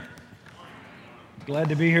Glad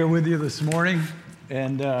to be here with you this morning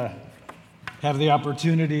and have the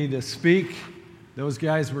opportunity to speak. Those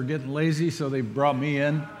guys were getting lazy, so they brought me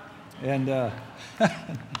in. And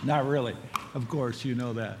not really, of course, you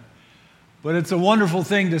know that. But it's a wonderful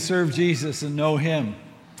thing to serve Jesus and know Him.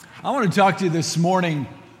 I want to talk to you this morning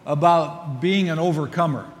about being an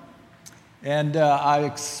overcomer. And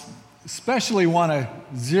I especially want to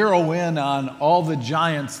zero in on all the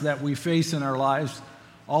giants that we face in our lives,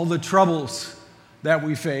 all the troubles that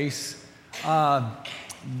we face.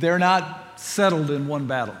 They're not settled in one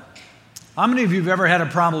battle. How many of you have ever had a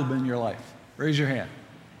problem in your life? Raise your hand.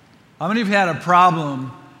 How many of you have had a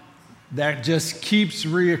problem that just keeps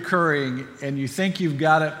reoccurring and you think you've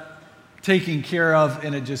got it taken care of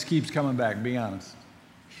and it just keeps coming back? Be honest.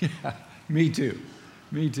 Yeah, me too.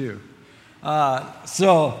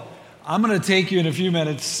 So I'm going to take you in a few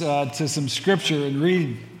minutes to some scripture and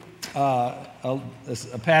read a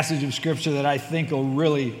passage of scripture that I think will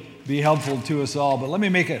really be helpful to us all. But let me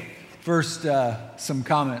make first some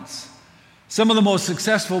comments. Some of the most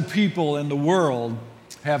successful people in the world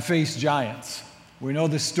have faced giants. We know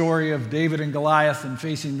the story of David and Goliath and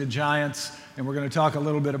facing the giants, and we're going to talk a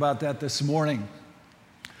little bit about that this morning.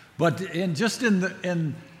 But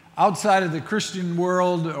in outside of the Christian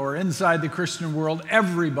world or inside the Christian world,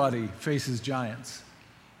 everybody faces giants.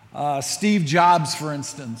 Steve Jobs, for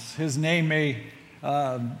instance, his name may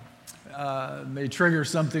trigger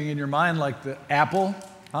something in your mind like the Apple.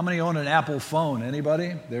 How many own an Apple phone?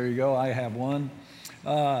 Anybody? There you go. I have one.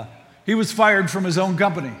 He was fired from his own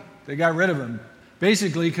company. They got rid of him,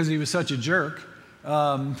 basically because he was such a jerk.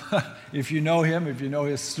 If you know him, if you know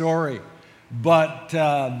his story. But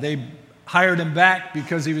they hired him back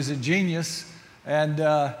because he was a genius,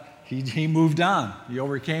 and he moved on. He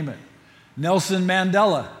overcame it. Nelson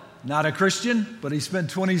Mandela, not a Christian, but he spent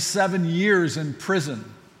 27 years in prison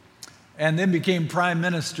and then became Prime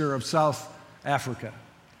Minister of South Africa.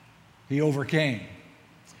 He overcame.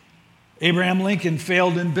 Abraham Lincoln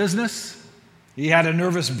failed in business. He had a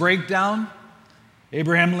nervous breakdown.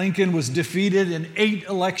 Abraham Lincoln was defeated in 8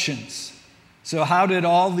 elections. So how did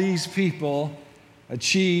all these people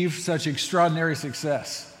achieve such extraordinary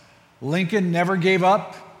success? Lincoln never gave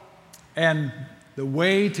up, and the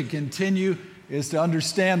way to continue is to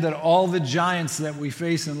understand that all the giants that we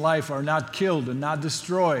face in life are not killed and not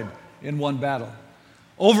destroyed in one battle.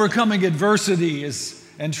 Overcoming adversity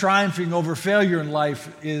and triumphing over failure in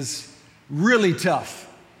life is really tough.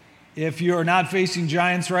 If you're not facing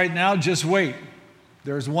giants right now, just wait.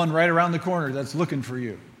 There's one right around the corner that's looking for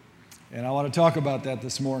you. And I want to talk about that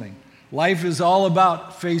this morning. Life is all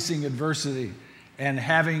about facing adversity and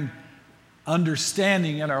having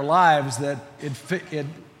understanding in our lives that it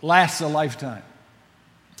lasts a lifetime.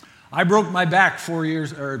 I broke my back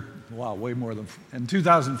in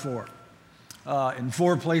 2004, in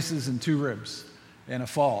 4 places and 2 ribs in a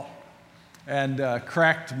fall, and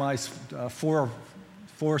cracked my 4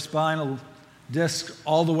 spinal discs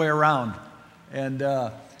all the way around, and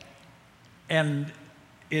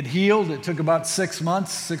it healed. It took about 6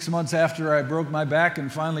 months. 6 months after I broke my back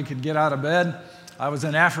and finally could get out of bed, I was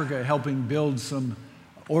in Africa helping build some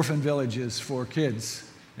orphan villages for kids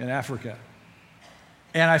in Africa.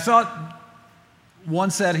 And I thought,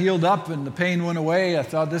 once that healed up and the pain went away, I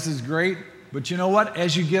thought, this is great. But you know what?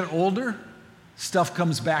 As you get older, stuff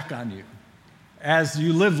comes back on you. As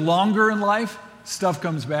you live longer in life, stuff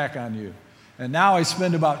comes back on you. And now I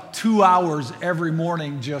spend about 2 hours every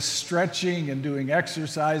morning just stretching and doing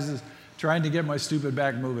exercises, trying to get my stupid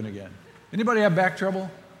back moving again. Anybody have back trouble?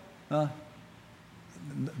 Huh?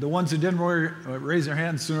 The ones who didn't raise their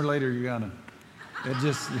hands, sooner or later you're gonna. I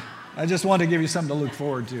just wanted to give you something to look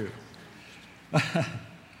forward to.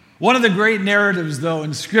 One of the great narratives, though,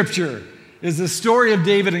 in Scripture is the story of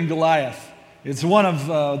David and Goliath. It's one of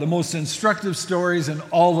the most instructive stories in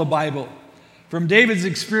all the Bible. From David's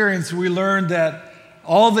experience, we learned that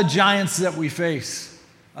all the giants that we face,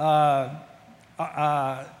 they're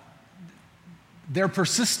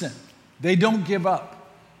persistent. They don't give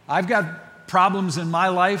up. I've got problems in my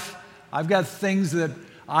life. I've got things that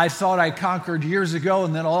I thought I conquered years ago,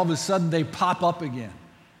 and then all of a sudden they pop up again.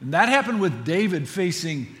 And that happened with David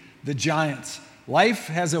facing the giants. Life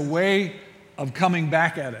has a way of coming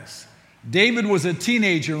back at us. David was a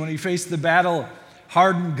teenager when he faced the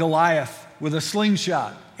battle-hardened Goliath with a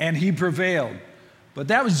slingshot, and he prevailed. But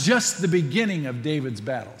that was just the beginning of David's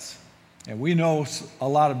battles. And we know a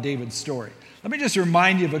lot of David's story. Let me just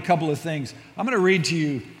remind you of a couple of things. I'm going to read to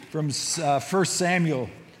you from 1 Samuel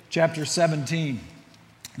chapter 17.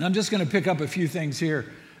 And I'm just going to pick up a few things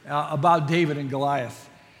here about David and Goliath.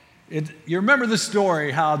 You remember the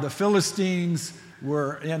story how the Philistines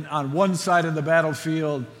were on one side of the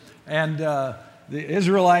battlefield, and the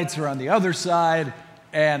Israelites were on the other side,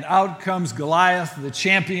 and out comes Goliath, the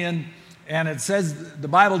champion, and it says, the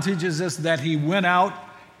Bible teaches us that he went out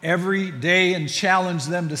every day and challenged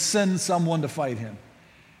them to send someone to fight him.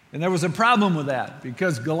 And there was a problem with that,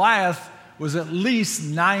 because Goliath was at least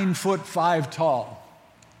 9'5" tall.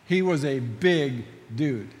 He was a big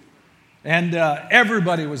dude. And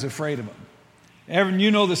everybody was afraid of him.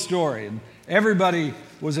 You know the story. And everybody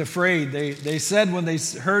was afraid. They said when they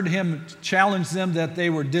heard him challenge them that they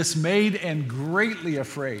were dismayed and greatly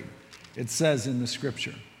afraid, it says in the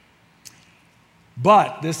scripture.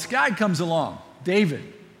 But this guy comes along, David,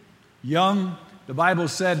 young. The Bible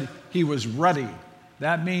said he was ruddy.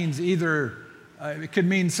 That means either, it could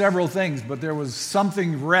mean several things, but there was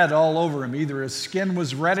something red all over him. Either his skin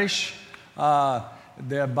was reddish.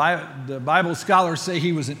 The Bible scholars say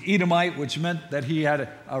he was an Edomite, which meant that he had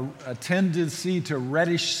a tendency to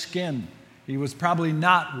reddish skin. He was probably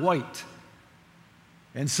not white.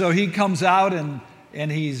 And so he comes out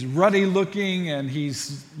and he's ruddy looking, and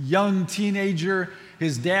he's a young teenager.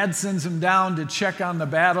 His dad sends him down to check on the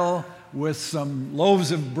battle with some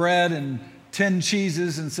loaves of bread and 10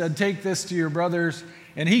 cheeses and said, take this to your brothers.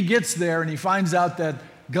 And he gets there and he finds out that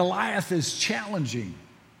Goliath is challenging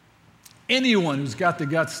anyone who's got the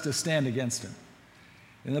guts to stand against him.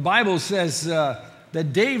 And the Bible says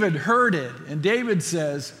that David heard it, and David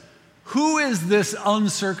says, who is this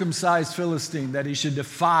uncircumcised Philistine that he should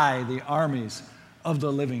defy the armies of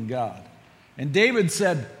the living God? And David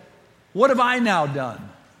said, what have I now done?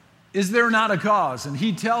 Is there not a cause? And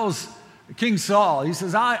he tells King Saul, he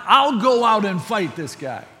says, I'll go out and fight this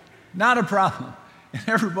guy. Not a problem. And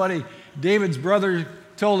everybody, David's brother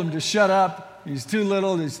told him to shut up. He's too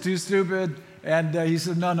little, he's too stupid. And he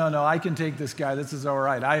said, no, I can take this guy. This is all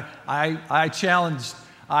right. I challenged,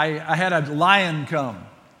 I had a lion come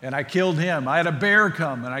and I killed him. I had a bear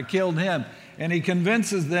come and I killed him. And he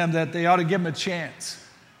convinces them that they ought to give him a chance.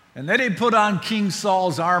 And then he put on King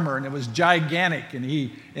Saul's armor, and it was gigantic and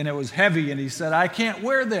it was heavy. And he said, I can't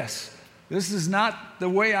wear this. This is not the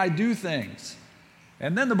way I do things.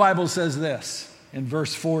 And then the Bible says this in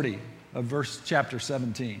verse 40 of chapter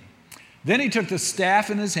 17. Then he took the staff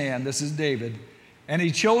in his hand, this is David, and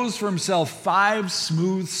he chose for himself 5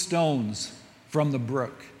 smooth stones from the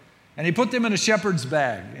brook. And he put them in a shepherd's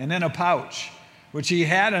bag and in a pouch, which he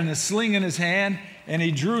had and a sling in his hand, and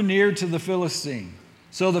he drew near to the Philistine.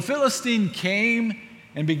 So the Philistine came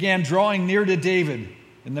and began drawing near to David,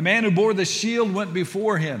 and the man who bore the shield went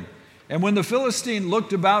before him. And when the Philistine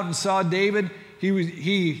looked about and saw David,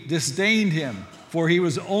 he disdained him, for he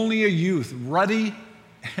was only a youth, ruddy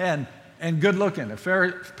and good looking.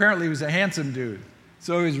 Apparently he was a handsome dude.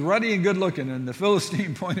 So he was ruddy and good looking, and the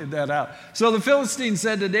Philistine pointed that out. So the Philistine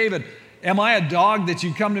said to David, am I a dog that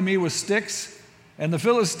you come to me with sticks? And the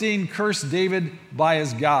Philistine cursed David by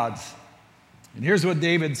his gods. And here's what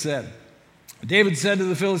David said. David said to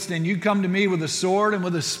the Philistine, you come to me with a sword and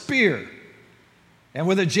with a spear and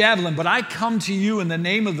with a javelin, but I come to you in the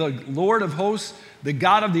name of the Lord of hosts, the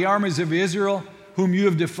God of the armies of Israel, whom you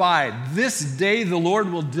have defied. This day the Lord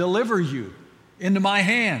will deliver you into my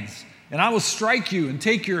hands, and I will strike you and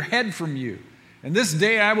take your head from you. And this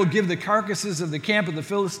day I will give the carcasses of the camp of the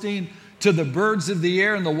Philistine to the birds of the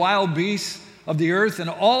air and the wild beasts of the earth, and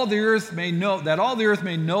all the earth may know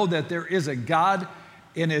that there is a God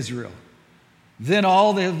in Israel. Then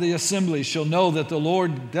all the assembly shall know that the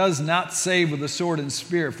Lord does not save with the sword and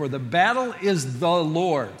spear, for the battle is the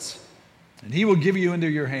Lord's, and he will give you into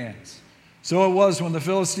your hands. So it was when the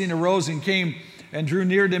Philistine arose and came and drew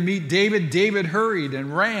near to meet David, David hurried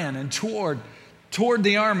and ran and toward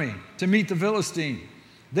the army to meet the Philistine.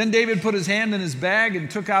 Then David put his hand in his bag and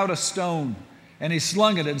took out a stone, and he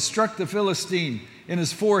slung it and struck the Philistine in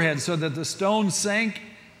his forehead, so that the stone sank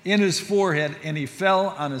in his forehead, and he fell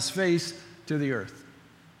on his face to the earth.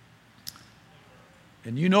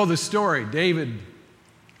 And you know the story. David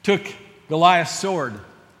took Goliath's sword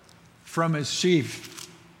from his sheath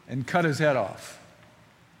and cut his head off.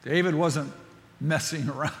 David wasn't messing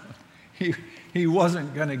around. He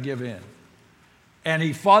wasn't going to give in. And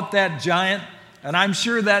he fought that giant, and I'm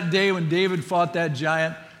sure that day when David fought that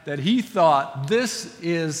giant, that he thought, this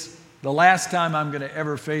is the last time I'm going to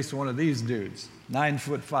ever face one of these dudes,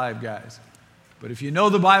 9'5" guys. But if you know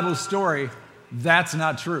the Bible story, that's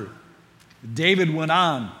not true. David went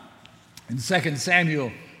on in 2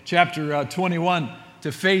 Samuel chapter 21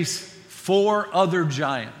 to face 4 other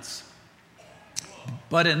giants.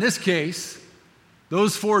 But in this case,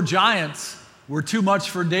 those 4 giants were too much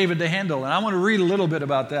for David to handle. And I want to read a little bit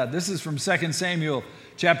about that. This is from 2 Samuel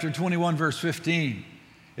chapter 21, verse 15.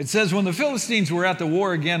 It says, when the Philistines were at the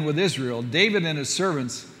war again with Israel, David and his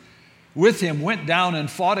servants with him went down and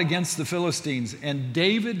fought against the Philistines, and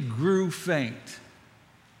David grew faint.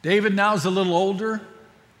 David now is a little older.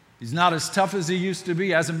 He's not as tough as he used to be.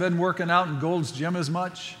 He hasn't been working out in Gold's Gym as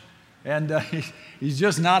much. And he's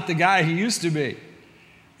just not the guy he used to be.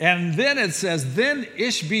 And then it says, then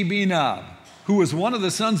Ishbi-Benob, who was one of the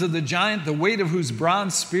sons of the giant, the weight of whose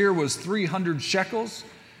bronze spear was 300 shekels,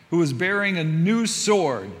 who was bearing a new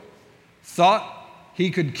sword, thought he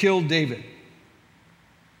could kill David.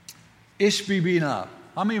 Ishbi-Benob.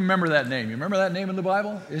 How many remember that name? You remember that name in the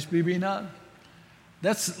Bible? Ishbi-Benob?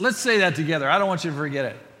 Let's say that together. I don't want you to forget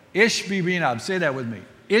it. Ishbi-Benob. Say that with me.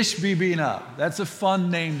 Ishbi-Benob. That's a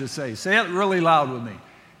fun name to say. Say it really loud with me.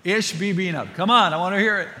 Ishbi-Benob. Come on, I want to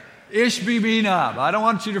hear it. Ishbi-Benob. I don't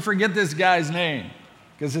want you to forget this guy's name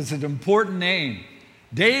because it's an important name.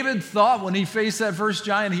 David thought when he faced that first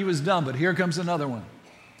giant he was done, but here comes another one.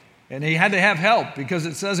 And he had to have help because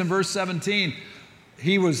it says in verse 17,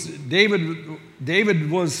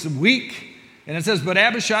 David was weak. And it says, but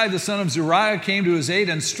Abishai the son of Zeruiah came to his aid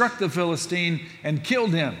and struck the Philistine and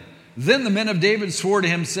killed him. Then the men of David swore to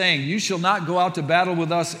him, saying, you shall not go out to battle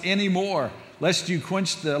with us any more, lest you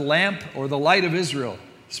quench the lamp or the light of Israel,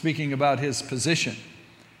 speaking about his position.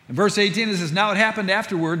 In verse 18 it says, now it happened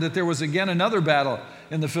afterward that there was again another battle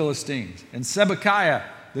in the Philistines. And Sibbecai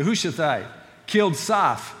the Hushathite killed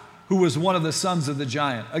Saph, who was one of the sons of the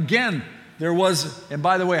giant. Again, there was, and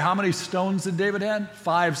by the way, how many stones did David have?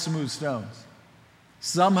 5 smooth stones.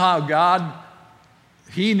 Somehow God,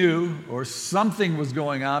 he knew, or something was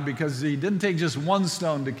going on, because he didn't take just 1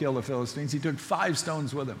 stone to kill the Philistines. He took 5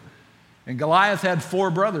 stones with him. And Goliath had 4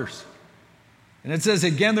 brothers. And it says,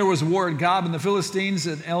 again, there was war at Gob and the Philistines,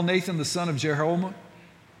 and Elnathan, the son of Jeroham,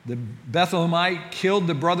 the Bethlehemite, killed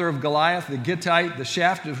the brother of Goliath, the Gittite, the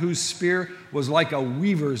shaft of whose spear was like a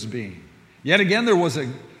weaver's beam. Yet again, there was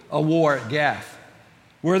a war at Gath,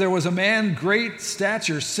 where there was a man great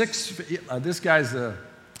stature, this guy's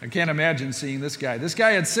I can't imagine seeing this guy. This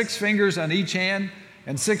guy had 6 fingers on each hand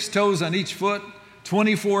and 6 toes on each foot,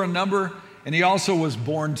 24 in number, and he also was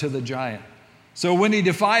born to the giant. So when he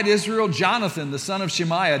defied Israel, Jonathan, the son of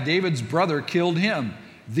Shemaiah, David's brother, killed him.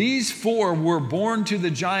 These 4 were born to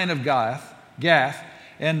the giant of Gath,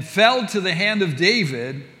 and fell to the hand of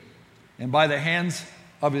David and by the hands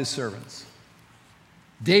of his servants.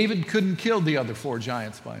 David couldn't kill the other 4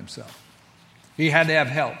 giants by himself. He had to have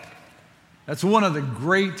help. That's one of the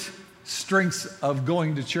great strengths of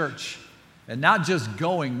going to church. And not just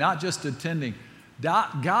going, not just attending.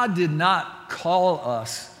 God did not call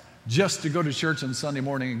us just to go to church on Sunday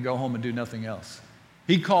morning and go home and do nothing else.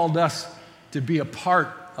 He called us to be a part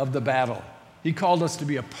of the battle. He called us to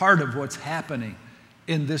be a part of what's happening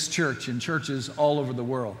in this church, in churches all over the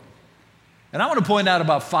world. And I want to point out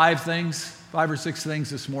about 5 or 6 things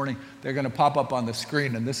this morning. They're going to pop up on the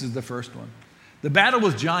screen, and this is the first one. The battle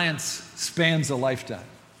with giants spans a lifetime.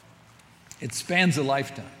 It spans a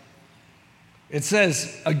lifetime. It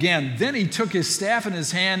says, again, then he took his staff in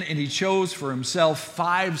his hand and he chose for himself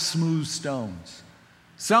 5 smooth stones.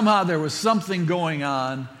 Somehow there was something going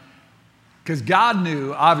on, because God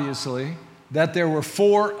knew, obviously, that there were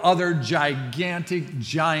 4 other gigantic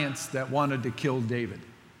giants that wanted to kill David.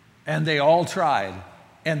 And they all tried,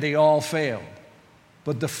 and they all failed.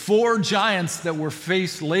 But the 4 giants that were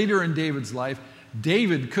faced later in David's life,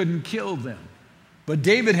 David couldn't kill them. But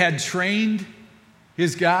David had trained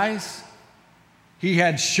his guys. He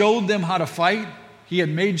had showed them how to fight. He had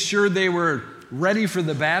made sure they were ready for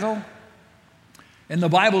the battle. And the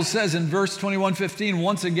Bible says in verse 21:15,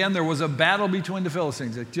 once again, there was a battle between the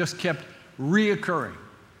Philistines. It just kept reoccurring.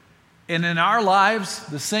 And in our lives,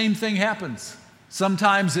 the same thing happens.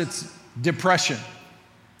 Sometimes it's depression.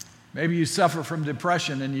 Maybe you suffer from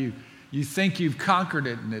depression and you think you've conquered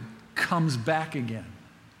it and it comes back again.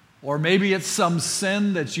 Or maybe it's some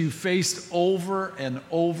sin that you faced over and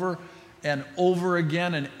over and over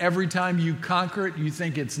again, and every time you conquer it, you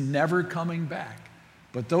think it's never coming back.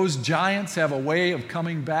 But those giants have a way of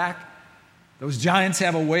coming back. Those giants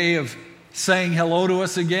have a way of saying hello to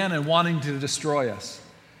us again and wanting to destroy us.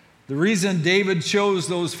 The reason David chose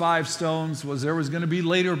those 5 stones was there was going to be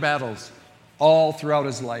later battles all throughout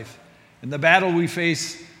his life. And the battle we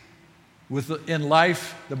face in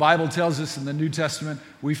life, the Bible tells us in the New Testament,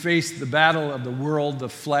 we face the battle of the world, the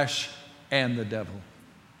flesh, and the devil.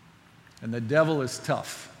 And the devil is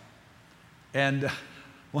tough. And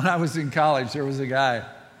when I was in college, there was a guy,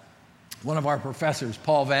 one of our professors,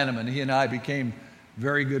 Paul Vanneman. He and I became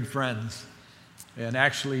very good friends and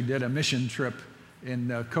actually did a mission trip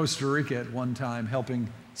in Costa Rica at one time, helping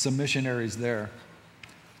some missionaries there.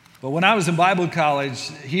 But when I was in Bible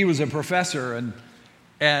college, he was a professor,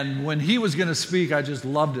 and when he was going to speak, I just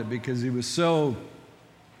loved it because he was so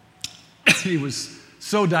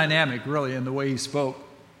dynamic, really, in the way he spoke.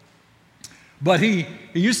 But he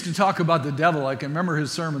used to talk about the devil. I can remember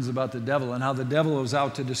his sermons about the devil and how the devil was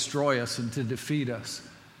out to destroy us and to defeat us.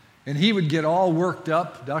 And he would get all worked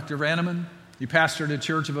up. Dr. Vanneman, he pastored a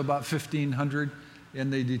church of about 1,500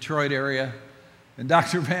 in the Detroit area. And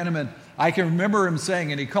Dr. Vanneman, I can remember him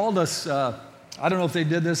saying, and he called us, I don't know if they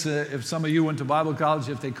did this, if some of you went to Bible college,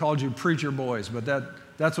 if they called you preacher boys, but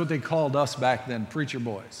that's what they called us back then, preacher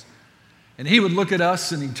boys. And he would look at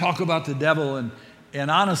us and he'd talk about the devil, and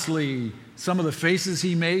honestly, some of the faces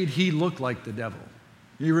he made, he looked like the devil.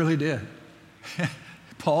 He really did.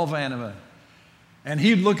 Paul Vanneman. And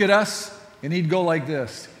he'd look at us and he'd go like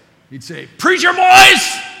this. He'd say, "Preacher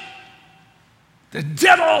boys, the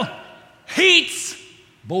devil hates,"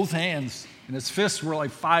 both hands, and his fists were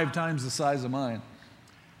like 5 times the size of mine.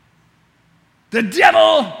 "The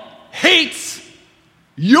devil hates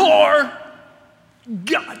your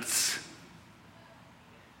guts."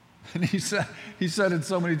 And he said it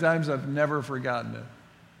so many times I've never forgotten it.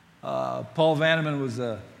 Paul Vanneman was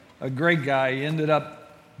a great guy. He ended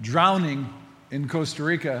up drowning in Costa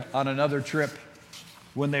Rica on another trip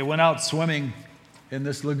when they went out swimming in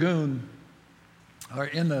this lagoon or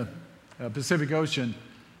in the Pacific Ocean,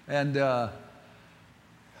 and a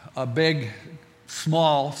big,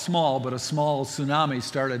 small tsunami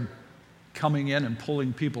started coming in and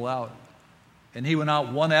pulling people out. And he went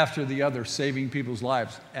out one after the other, saving people's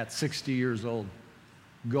lives at 60 years old,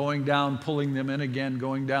 going down, pulling them in again,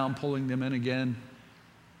 going down, pulling them in again.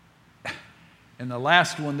 And the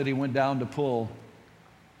last one that he went down to pull,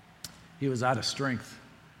 he was out of strength.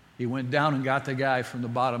 He went down and got the guy from the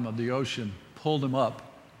bottom of the ocean, pulled him up,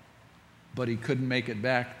 but he couldn't make it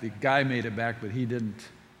back. The guy made it back, but he didn't.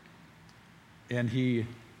 And it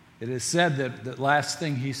is said that the last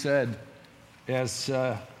thing he said as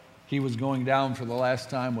he was going down for the last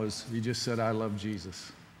time was, he just said, "I love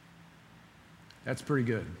Jesus." That's pretty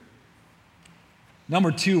good. Number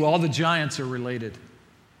 2, all the giants are related.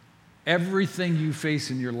 Everything you face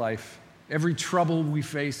in your life, every trouble we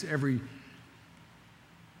face, every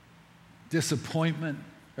disappointment,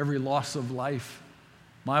 every loss of life.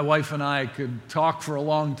 My wife and I could talk for a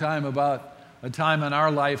long time about a time in our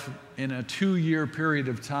life in a 2-year period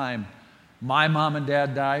of time. My mom and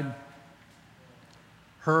dad died.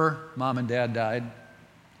 Her mom and dad died.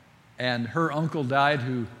 And her uncle died,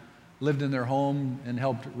 who lived in their home and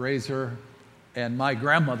helped raise her. And my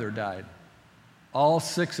grandmother died. All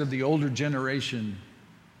 6 of the older generation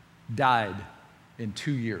died in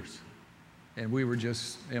 2 years. And we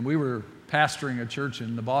were pastoring a church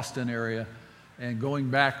in the Boston area and going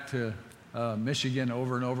back to Michigan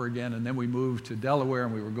over and over again. And then we moved to Delaware,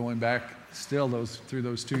 and we were going back still through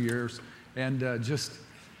those 2 years. And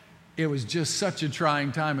it was just such a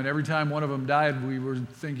trying time. And every time one of them died, we were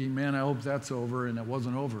thinking, man, I hope that's over. And it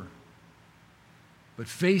wasn't over. But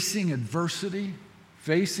facing adversity,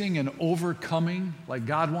 facing and overcoming like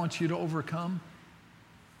God wants you to overcome,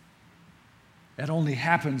 that only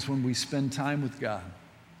happens when we spend time with God.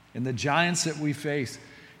 And the giants that we face,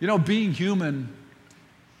 being human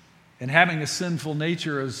and having a sinful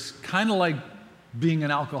nature is kind of like being an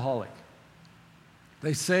alcoholic.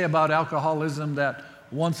 They say about alcoholism that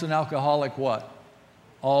once an alcoholic, what?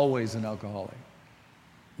 Always an alcoholic.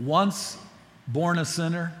 Once born a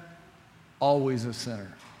sinner, always a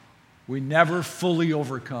sinner. We never fully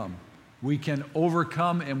overcome. We can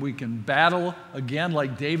overcome and we can battle again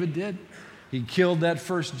like David did. He killed that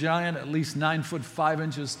first giant, at least 9 foot 5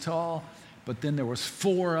 inches tall, but then there was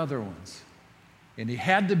 4 other ones. And he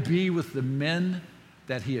had to be with the men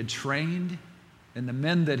that he had trained and the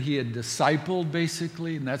men that he had discipled,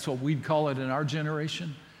 basically, and that's what we'd call it in our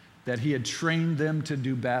generation, that he had trained them to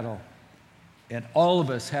do battle. And all of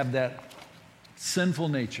us have that sinful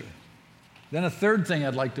nature. Then a third thing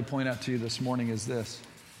I'd like to point out to you this morning is this.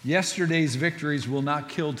 Yesterday's victories will not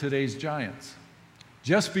kill today's giants.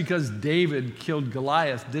 Just because David killed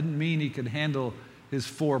Goliath didn't mean he could handle his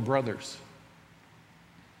 4 brothers.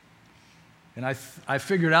 And I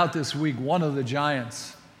figured out this week, one of the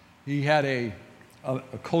giants, he had a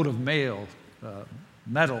coat of metal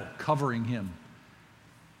covering him.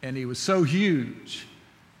 And he was so huge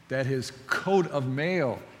that his coat of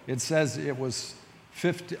mail, it says it was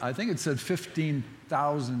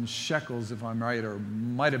 15,000 shekels, if I'm right, or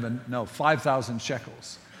might have been, 5,000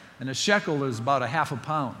 shekels. And a shekel is about a half a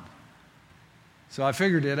pound. So I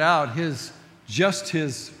figured it out. His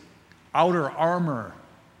outer armor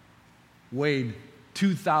weighed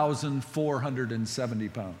 2,470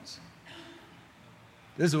 pounds.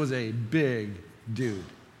 This was a big dude,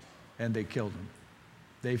 and they killed him.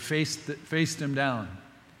 They faced him down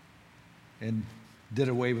and did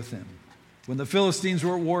away with him. When the Philistines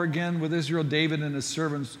were at war again with Israel, David and his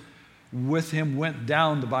servants with him went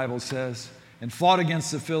down, the Bible says, and fought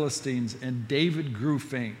against the Philistines, and David grew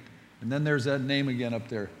faint. And then there's that name again up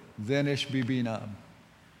there. Then Ishbi-Benob.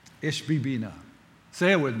 Ishbi-Benob.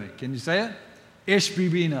 Say it with me. Can you say it?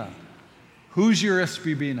 Ishbi-Benob. Who's your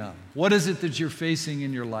Ishbi-Benob? What is it that you're facing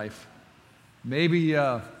in your life? Maybe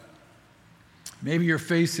you're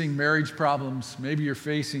facing marriage problems. Maybe you're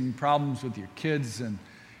facing problems with your kids, and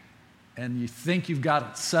you think you've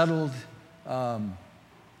got it settled.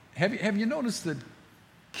 Have you noticed that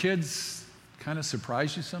kids kind of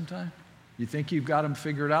surprise you sometimes? You think you've got them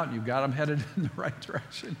figured out, and you've got them headed in the right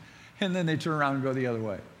direction, and then they turn around and go the other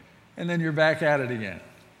way. And then you're back at it again.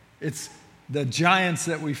 It's the giants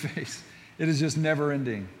that we face. It is just never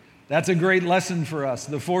ending. That's a great lesson for us.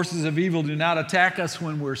 The forces of evil do not attack us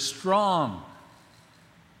when we're strong,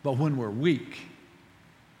 but when we're weak.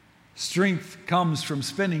 Strength comes from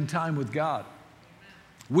spending time with God.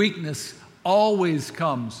 Weakness always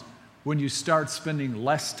comes when you start spending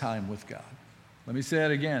less time with God. Let me say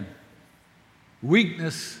it again.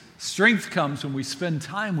 Strength comes when we spend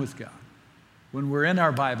time with God. When we're in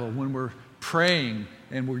our Bible, when we're praying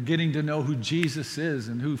and we're getting to know who Jesus is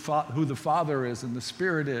and who the Father is and the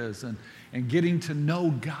Spirit is, and getting to know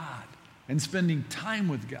God and spending time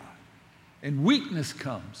with God. And weakness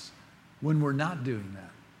comes when we're not doing that.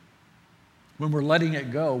 When we're letting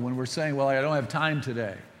it go, when we're saying, well, I don't have time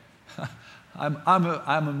today.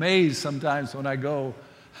 I'm amazed sometimes when I go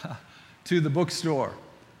to the bookstore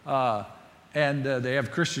and they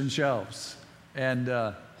have Christian shelves. And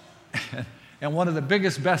one of the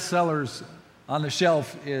biggest bestsellers on the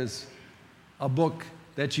shelf is a book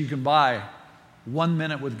that you can buy, 1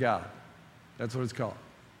 Minute with God. That's what it's called.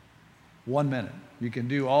 1 minute. You can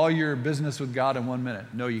do all your business with God in 1 minute.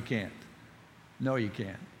 No, you can't. No, you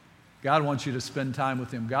can't. God wants you to spend time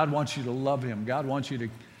with Him. God wants you to love Him. God wants you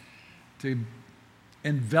to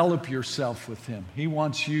envelop yourself with Him. He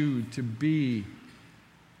wants you to be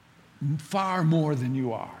far more than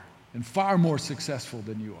you are and far more successful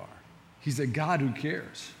than you are. He's a God who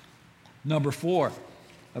cares. Number 4,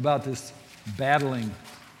 about this battling.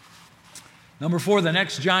 Number 4, the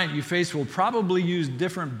next giant you face will probably use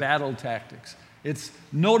different battle tactics. It's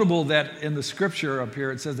notable that in the scripture up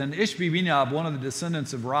here it says, and Ishbi-Benob, one of the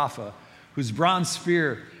descendants of Rapha, whose bronze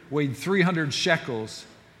spear weighed 300 shekels,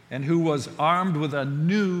 and who was armed with a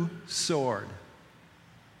new sword.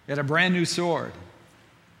 He had a brand new sword.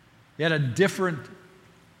 He had a different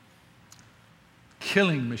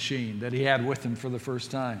killing machine that he had with him for the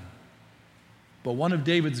first time. But one of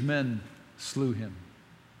David's men slew him.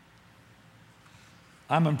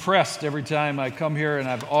 I'm impressed every time I come here, and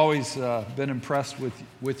I've always been impressed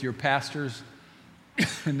with your pastors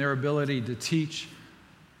and their ability to teach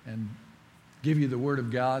and give you the Word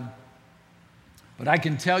of God. But I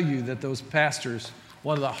can tell you that those pastors,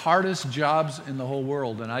 one of the hardest jobs in the whole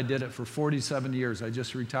world, and I did it for 47 years. I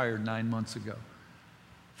just retired 9 months ago.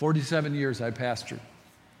 47 years I pastored.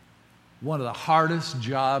 One of the hardest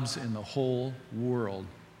jobs in the whole world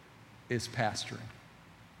is pastoring.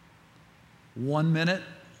 1 minute,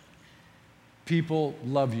 people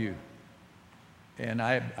love you. And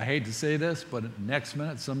I hate to say this, but next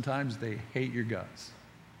minute, sometimes they hate your guts.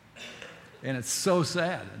 And it's so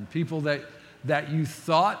sad. And people that you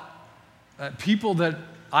thought, people that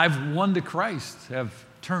I've won to Christ have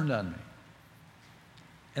turned on me.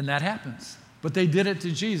 And that happens. But they did it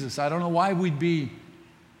to Jesus. I don't know why we'd be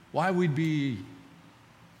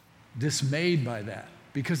dismayed by that,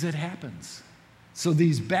 because it happens. So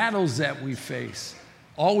these battles that we face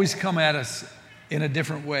always come at us in a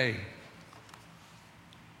different way.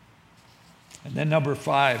 And then number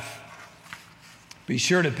 5, be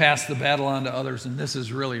sure to pass the battle on to others, and this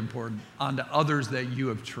is really important, on to others that you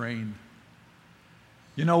have trained.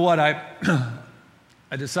 You know what, I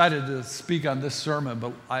decided to speak on this sermon,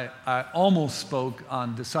 but I almost spoke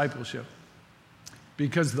on discipleship.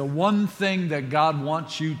 Because the one thing that God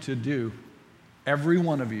wants you to do, every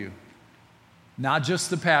one of you, not just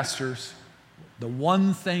the pastors, the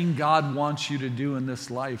one thing God wants you to do in this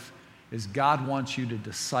life is God wants you to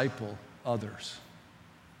disciple others.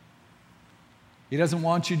 He doesn't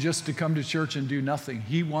want you just to come to church and do nothing.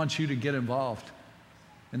 He wants you to get involved.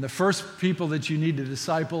 And the first people that you need to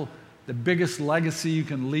disciple, the biggest legacy you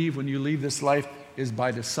can leave when you leave this life is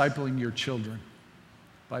by discipling your children,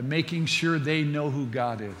 by making sure they know who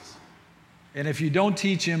God is. And if you don't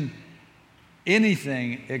teach them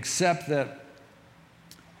anything except that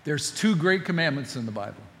there's 2 great commandments in the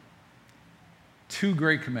Bible. two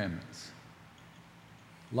great commandments.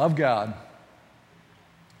 Love God.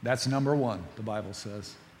 That's number one, the Bible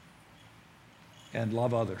says. And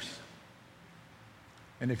love others.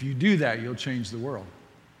 And if you do that, you'll change the world.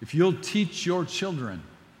 If you'll teach your children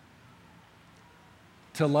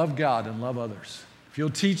to love God and love others, if you'll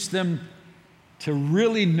teach them to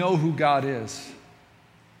really know who God is,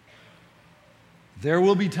 there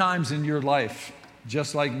will be times in your life,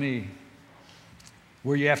 just like me,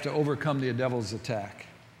 where you have to overcome the devil's attack.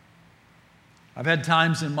 I've had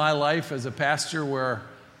times in my life as a pastor where,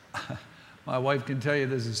 my wife can tell you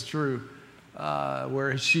this is true,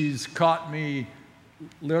 where she's caught me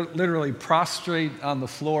literally prostrate on the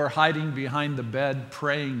floor, hiding behind the bed,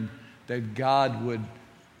 praying that God would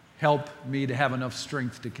help me to have enough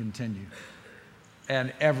strength to continue.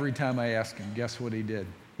 And every time I asked him, guess what he did?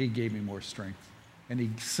 He gave me more strength, and he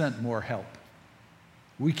sent more help.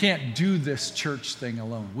 We can't do this church thing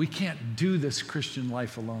alone. We can't do this Christian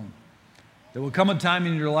life alone. There will come a time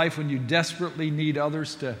in your life when you desperately need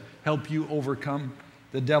others to help you overcome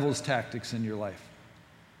the devil's tactics in your life.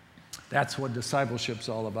 That's what discipleship's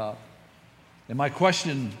all about. And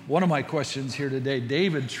one of my questions here today,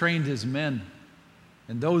 David trained his men,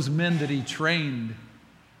 and those men that he trained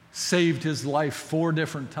saved his life 4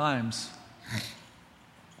 different times.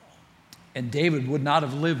 And David would not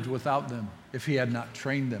have lived without them if he had not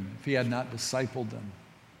trained them, if he had not discipled them.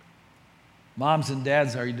 Moms and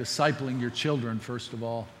dads, are you discipling your children, first of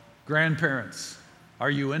all? Grandparents, are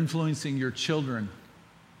you influencing your children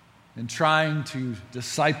and trying to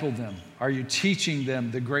disciple them? Are you teaching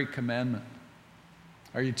them the great commandment?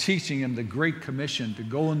 Are you teaching them the great commission to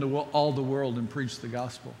go into all the world and preach the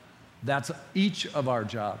gospel? That's each of our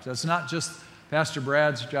jobs. That's not just Pastor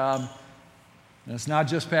Brad's job. And it's not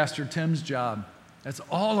just Pastor Tim's job. That's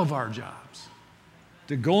all of our jobs.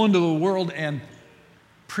 To go into the world and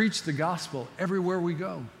preach the gospel everywhere we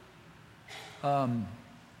go. Man,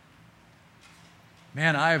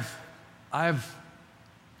 I've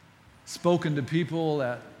spoken to people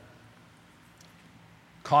at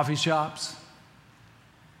coffee shops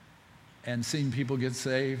and seen people get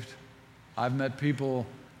saved. I've met people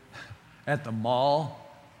at the mall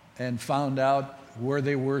and found out where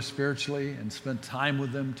they were spiritually and spent time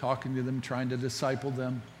with them, talking to them, trying to disciple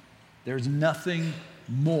them. There's nothing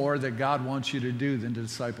more that God wants you to do than to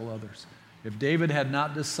disciple others. If David had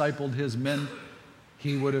not discipled his men,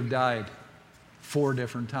 he would have died 4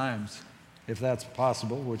 different times, if that's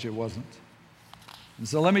possible, which it wasn't. And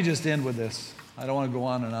so let me just end with this. I don't want to go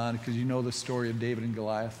on and on because you know the story of David and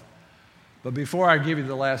Goliath. But before I give you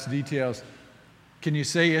the last details, can you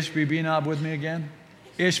say Ishbi-Benob with me again?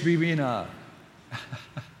 Ishbi-Benob.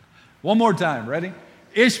 One more time, ready?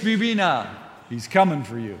 Ishbi-Benob. He's coming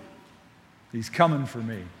for you. He's coming for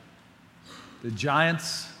me. The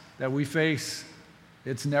giants that we face,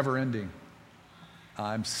 it's never ending.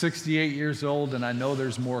 I'm 68 years old and I know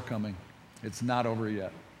there's more coming. It's not over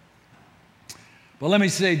yet. But let me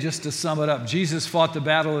say, just to sum it up, Jesus fought the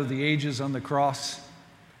battle of the ages on the cross,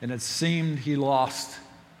 and it seemed he lost.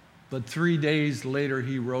 But 3 days later,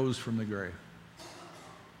 he rose from the grave,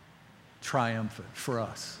 triumphant for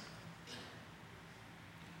us.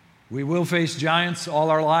 We will face giants all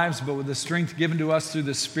our lives, but with the strength given to us through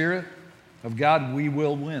the Spirit of God, we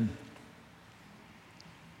will win.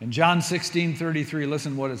 In John 16:33,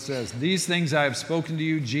 listen what it says. These things I have spoken to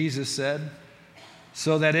you, Jesus said,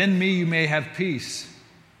 so that in me you may have peace.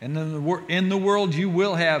 And in the world you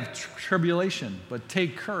will have tribulation, but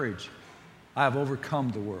take courage. I have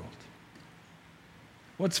overcome the world.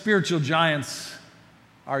 What spiritual giants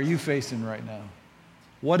are you facing right now?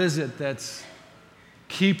 What is it that's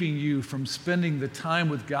keeping you from spending the time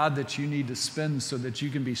with God that you need to spend so that you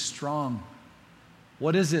can be strong?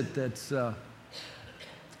 What is it that's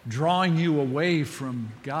drawing you away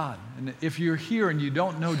from God? And if you're here and you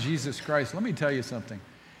don't know Jesus Christ, let me tell you something.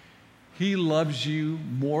 He loves you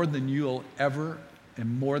more than you'll ever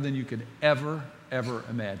and more than you could ever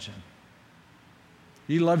imagine.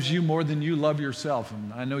 He loves you more than you love yourself,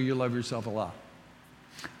 and I know you love yourself a lot.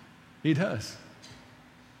 He does.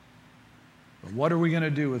 But what are we going to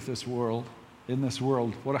do with this world, in this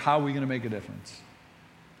world? How are we going to make a difference?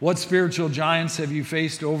 What spiritual giants have you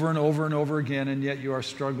faced over and over and over again, and yet you are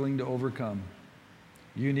struggling to overcome?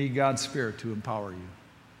 You need God's Spirit to empower you.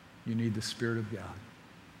 You need the Spirit of God.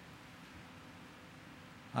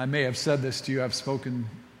 I may have said this to you. I've spoken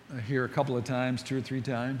here a couple of times, 2 or 3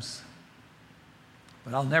 times.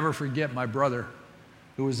 But I'll never forget my brother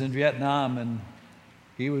who was in Vietnam, and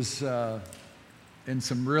he was in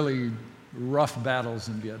some really rough battles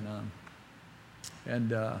in Vietnam.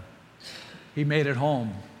 And he made it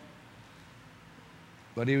home.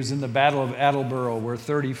 But he was in the Battle of Attleboro, where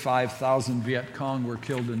 35,000 Viet Cong were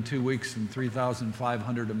killed in 2 weeks and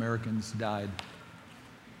 3,500 Americans died.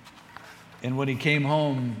 And when he came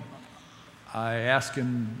home, I asked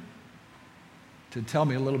him to tell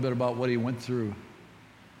me a little bit about what he went through.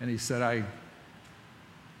 And he said, I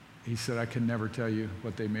can never tell you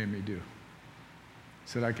what they made me do. He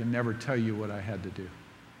said, I can never tell you what I had to do.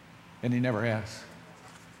 And he never has.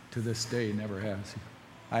 To this day, he never has.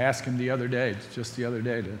 I asked him just the other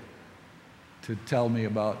day, to tell me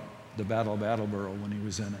about the Battle of Attleboro when he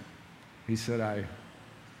was in it. He said, I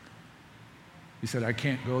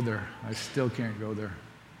can't go there. I still can't go there.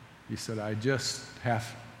 He said, I just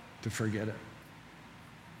have to forget it.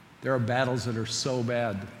 There are battles that are so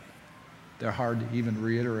bad, they're hard to even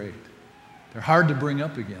reiterate. They're hard to bring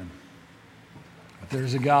up again. But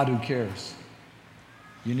there's a God who cares.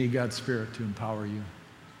 You need God's Spirit to empower you.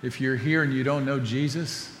 If you're here and you don't know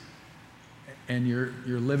Jesus, and you're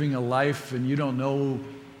living a life and you don't know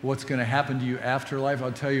what's going to happen to you after life,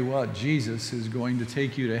 I'll tell you what, Jesus is going to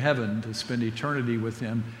take you to heaven to spend eternity with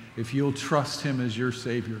him if you'll trust him as your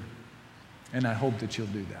Savior. And I hope that you'll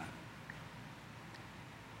do that.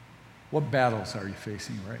 What battles are you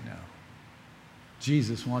facing right now?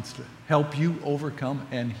 Jesus wants to help you overcome,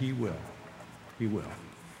 and he will. He will.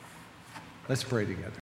 Let's pray together.